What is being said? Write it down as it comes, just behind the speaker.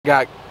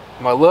Got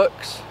my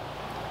looks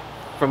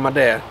from my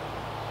dad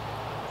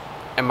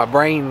and my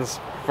brains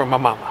from my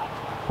mama.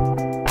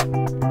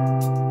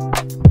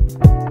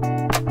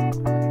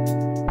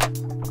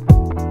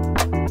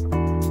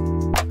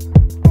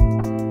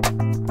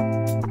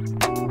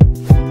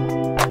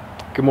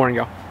 Good morning,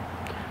 y'all.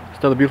 It's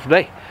another beautiful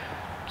day.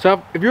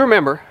 So if you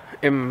remember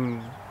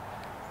in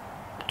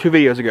 2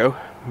 videos ago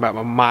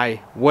about my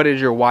what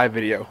is your why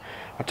video,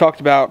 I talked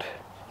about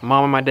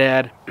mom and my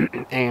dad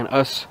and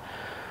us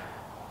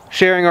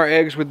sharing our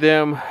eggs with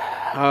them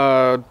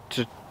so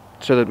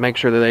that make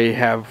sure that they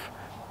have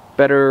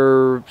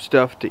better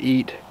stuff to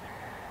eat.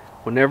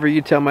 Whenever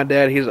you tell my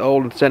dad he's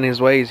old and set in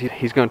his ways,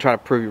 he's going to try to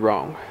prove you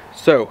wrong.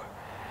 So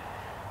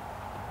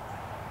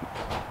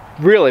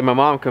really, my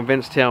mom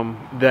convinced him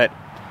that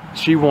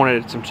she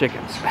wanted some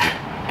chickens,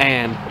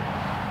 and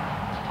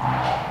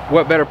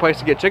what better place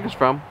to get chickens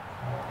from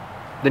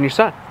than your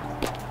son?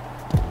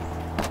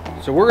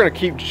 So we're going to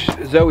keep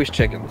Zoe's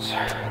chickens,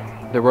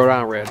 the Rhode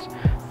Island Reds.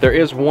 There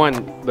is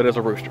one that is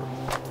a rooster.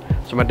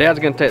 So my dad's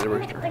gonna take the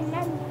rooster. I'm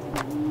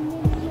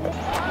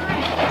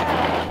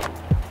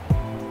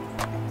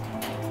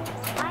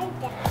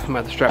gonna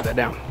have to strap that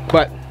down.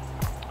 But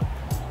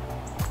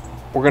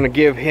we're gonna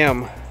give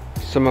him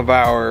some of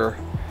our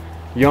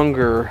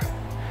younger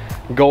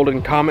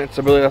Golden Comets.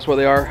 I believe that's what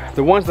they are.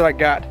 The ones that I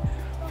got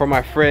from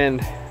my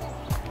friend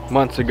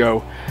months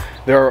ago.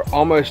 They're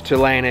almost to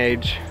laying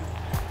age.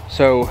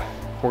 So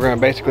we're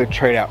gonna basically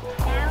trade out.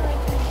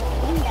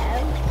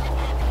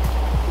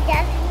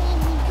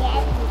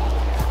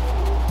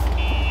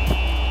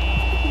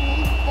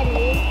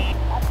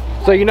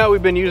 So you know,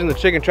 we've been using the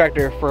chicken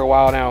tractor for a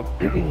while now.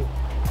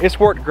 It's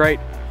worked great.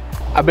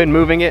 I've been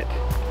moving it,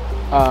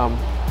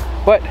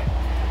 but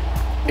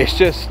it's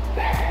just,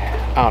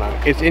 I don't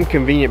know, it's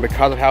inconvenient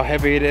because of how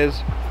heavy it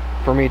is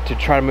for me to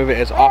try to move it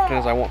as often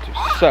as I want to.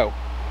 So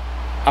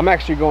I'm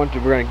actually we're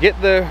going to get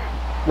the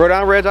Rhode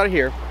Island Reds out of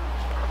here.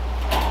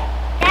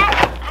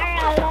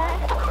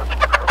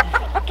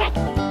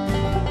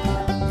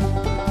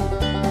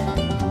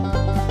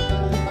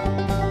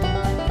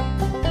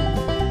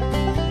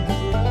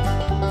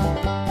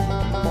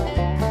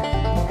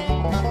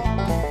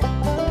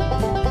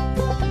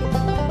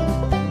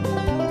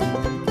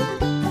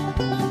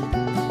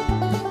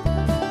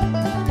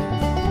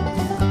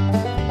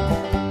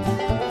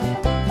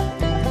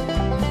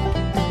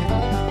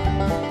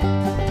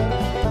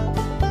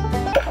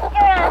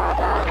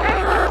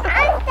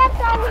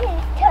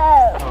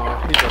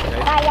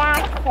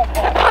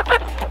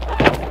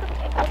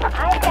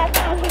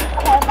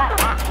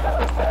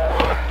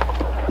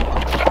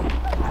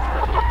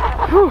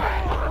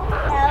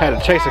 Had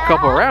to chase a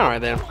couple around right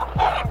then.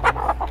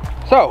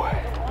 So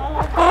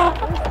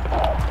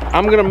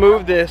I'm gonna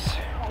move this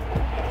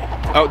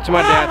out to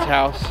my dad's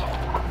house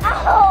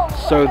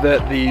so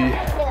that the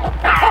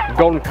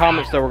Golden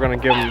Comets that we're gonna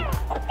give them,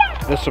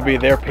 this will be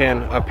their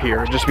pen up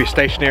here. It'll just be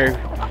stationary,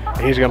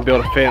 and he's gonna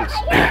build a fence.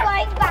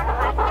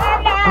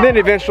 And then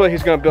eventually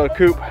he's gonna build a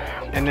coop,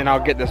 and then I'll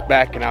get this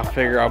back and I'll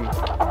figure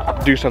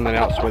I'll do something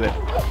else with it.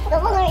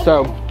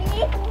 So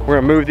we're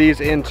gonna move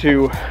these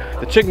into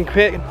the chicken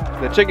pen,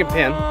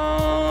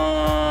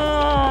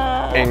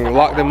 and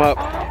lock them up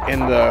in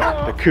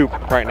the coop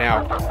right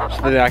now,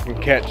 so that I can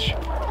catch.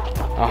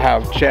 I'll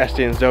have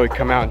Chastity and Zoe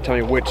come out and tell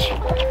me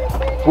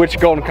which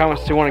Golden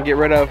Comets they want to get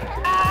rid of.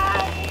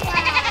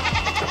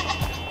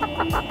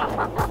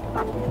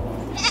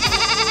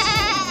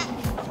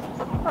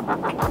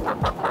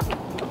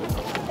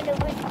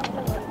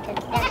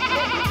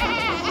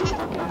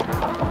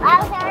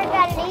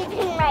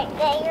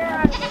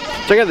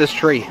 Check out this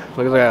tree.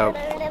 Looks like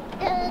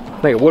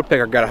I think a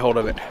woodpecker got a hold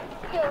of it.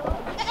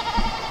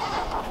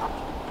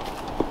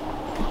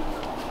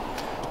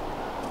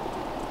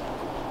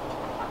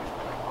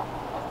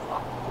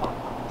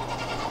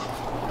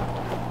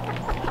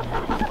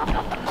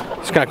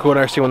 It's kind of cool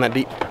to see one that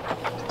deep.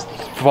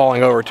 It's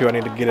falling over too. I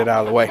need to get it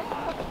out of the way.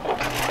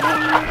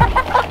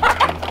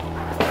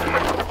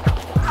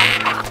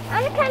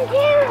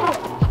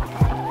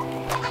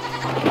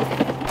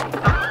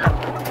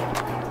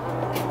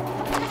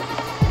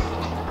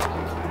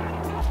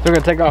 They're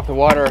gonna take off the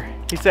water.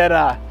 He said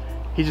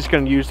he's just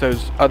gonna use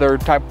those other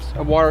types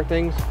of water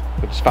things,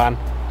 which is fine.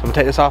 So I'm gonna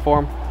take this off for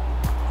him.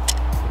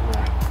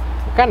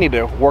 I kinda need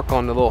to work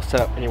on the little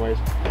setup anyways.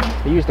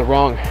 I used the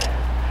wrong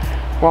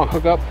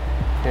hookup,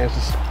 and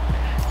it's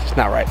just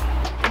not right.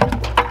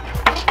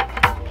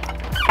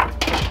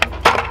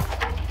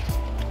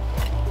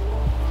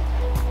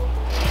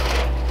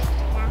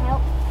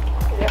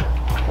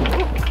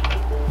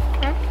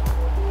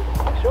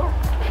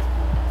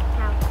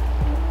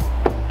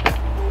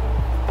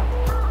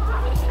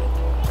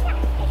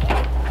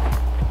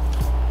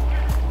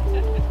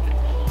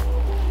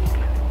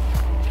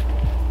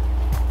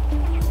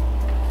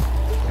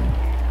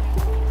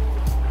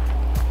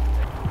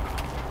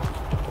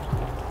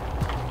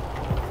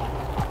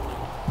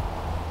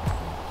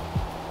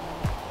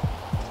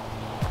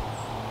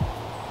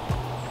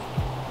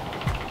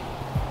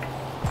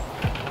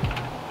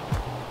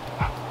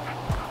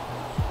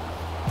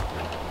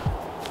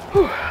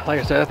 Whew, like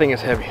I said, that thing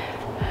is heavy.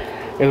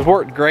 It's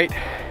worked great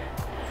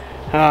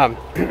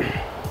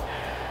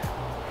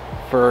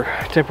for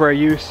temporary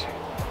use.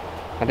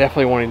 I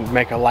definitely want to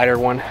make a lighter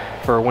one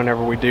for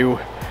whenever we do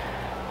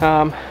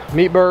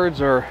meat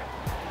birds, or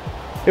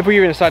if we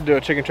even decide to do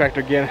a chicken tractor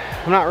again.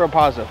 I'm not real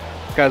positive,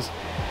 because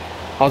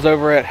I was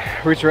over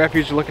at Roots of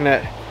Refuge looking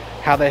at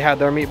how they had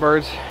their meat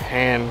birds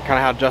and kind of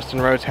how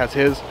Justin Rhodes has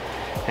his,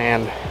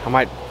 and I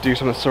might do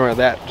something similar to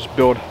that. Just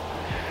build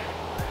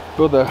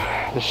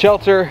the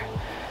shelter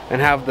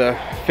and have the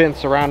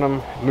fence around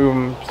them, move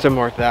them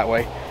similar to that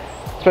way.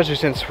 Especially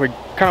since we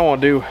kind of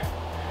want to do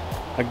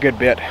a good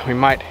bit. We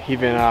might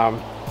even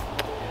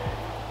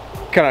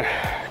kind of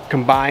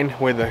combine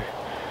with a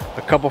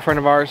couple friend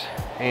of ours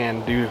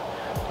and do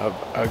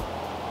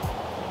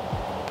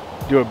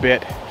a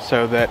bit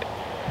so that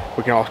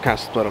we can all kind of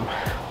split them.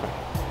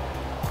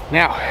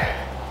 Now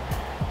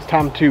it's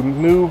time to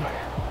move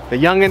the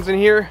youngins in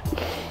here,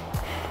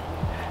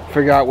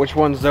 figure out which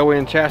ones Zoe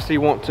and Chastity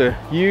want to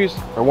use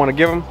or want to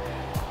give them,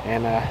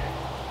 and it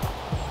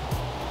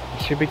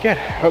should be good.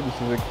 I hope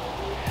this is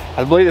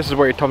I believe this is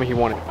where he told me he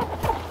wanted.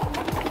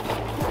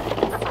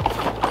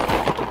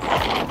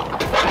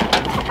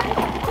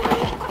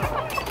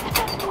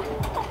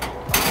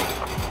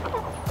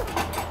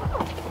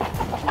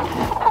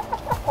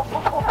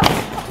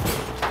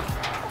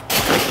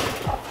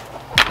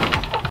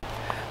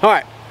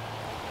 Alright,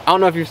 I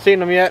don't know if you've seen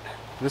them yet.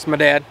 This is my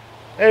dad.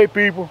 Hey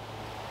people.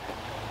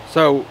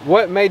 So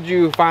what made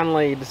you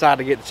finally decide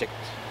to get the chickens?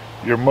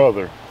 Your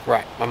mother.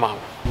 Right, my mama.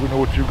 We know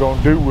what you're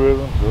gonna do with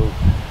them, so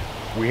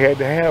we had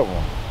to have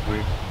them. We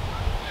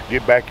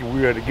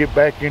had to get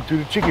back into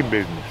the chicken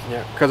business.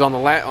 Yeah, because on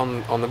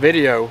the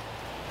video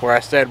where I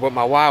said what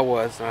my why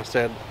was, and I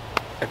said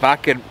if I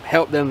could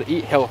help them to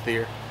eat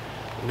healthier,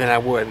 then I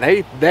would.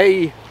 And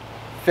they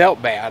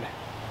felt bad.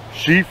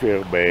 She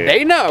felt bad.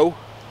 They know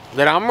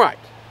that I'm right.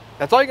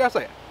 That's all you gotta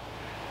say.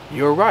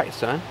 You're right,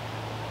 son.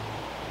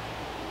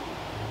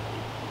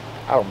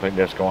 I don't think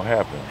that's gonna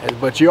happen.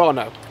 But you all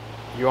know.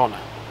 You all know.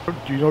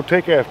 You don't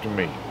take after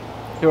me.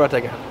 Who do I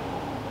take after?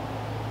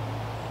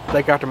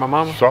 Take after my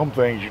mama? Some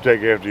things you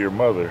take after your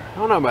mother. I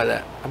don't know about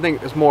that. I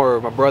think it's more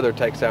my brother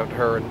takes after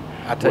her and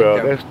I take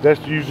after. Well,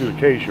 that's usually the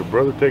case. Your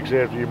brother takes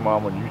after your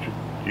mama,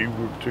 and you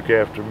took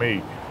after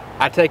me.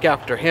 I take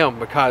after him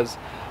because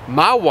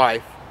my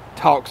wife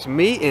talks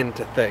me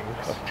into things.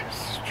 This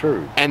is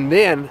true. And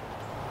then,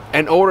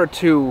 in order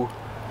to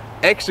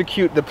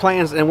execute the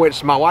plans in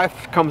which my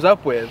wife comes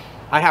up with,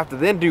 I have to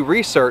then do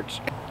research,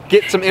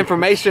 get some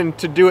information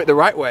to do it the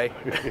right way.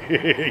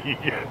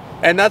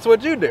 And that's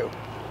what you do.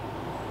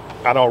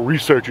 I don't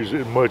research as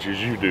much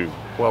as you do.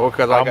 Well,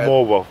 because I'm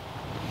more of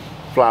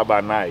a fly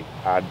by night.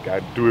 I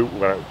do it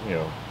when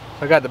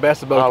I got the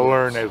best of both. I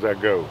learn as I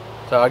go.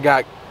 So I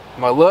got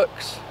my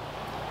looks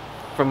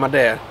from my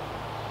dad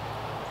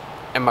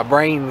and my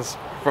brains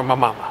from my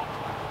mama.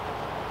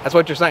 That's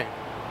what you're saying.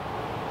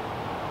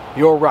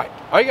 You're right.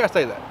 Oh, you gotta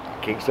say that. I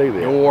can't say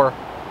that. You're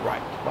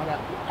right. Why not?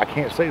 I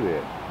can't say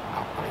that.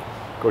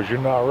 Because you're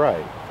not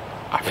right.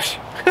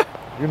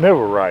 You're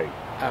never right.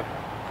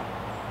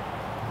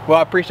 Well,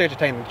 I appreciate you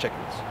taking the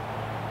chickens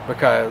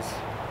because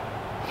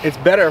it's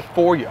better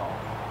for y'all.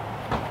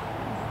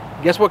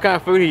 Guess what kind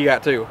of food he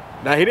got too?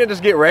 Now, he didn't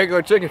just get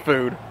regular chicken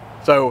food.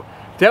 So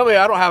tell me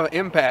I don't have an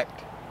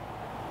impact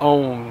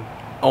on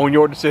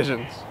your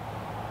decisions.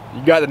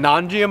 You got the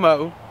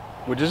non-GMO,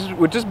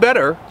 which is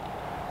better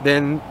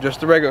than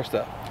just the regular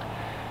stuff.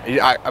 You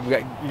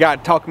got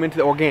to talk them into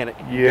the organic.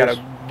 Yes,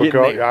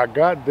 because I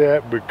got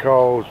that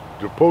because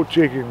the poor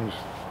chickens,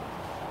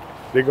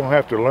 they're gonna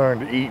have to learn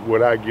to eat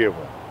what I give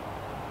them.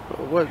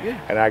 What? Yeah.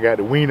 And I got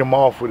to wean them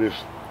off with this.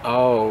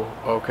 Oh,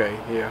 okay,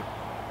 yeah,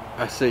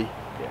 I see.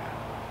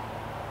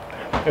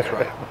 Yeah, that's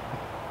right.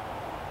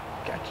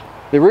 Gotcha.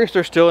 The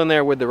rooster's still in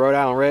there with the Rhode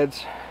Island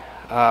Reds.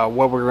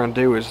 What we're gonna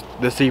do is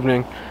this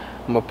evening,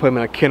 I'm gonna put him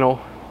in a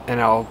kennel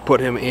and I'll put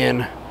him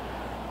in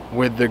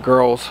with the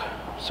girls.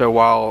 So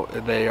while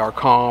they are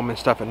calm and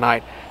stuff at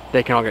night,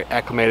 they can all get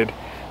acclimated,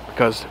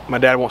 because my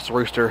dad wants the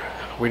rooster,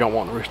 we don't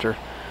want the rooster.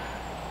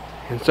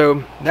 And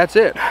so that's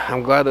it.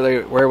 I'm glad that they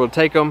were able to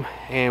take them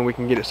and we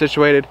can get it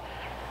situated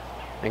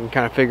and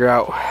kind of figure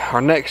out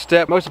our next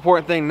step. Most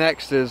important thing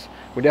next is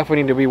we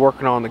definitely need to be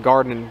working on the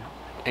garden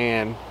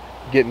and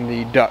getting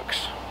the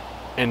ducks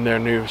in their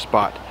new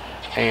spot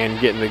and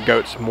getting the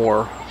goats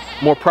more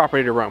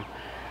property to roam.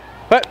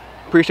 But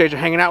appreciate you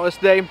hanging out with us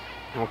today, and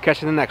we'll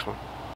catch you in the next one.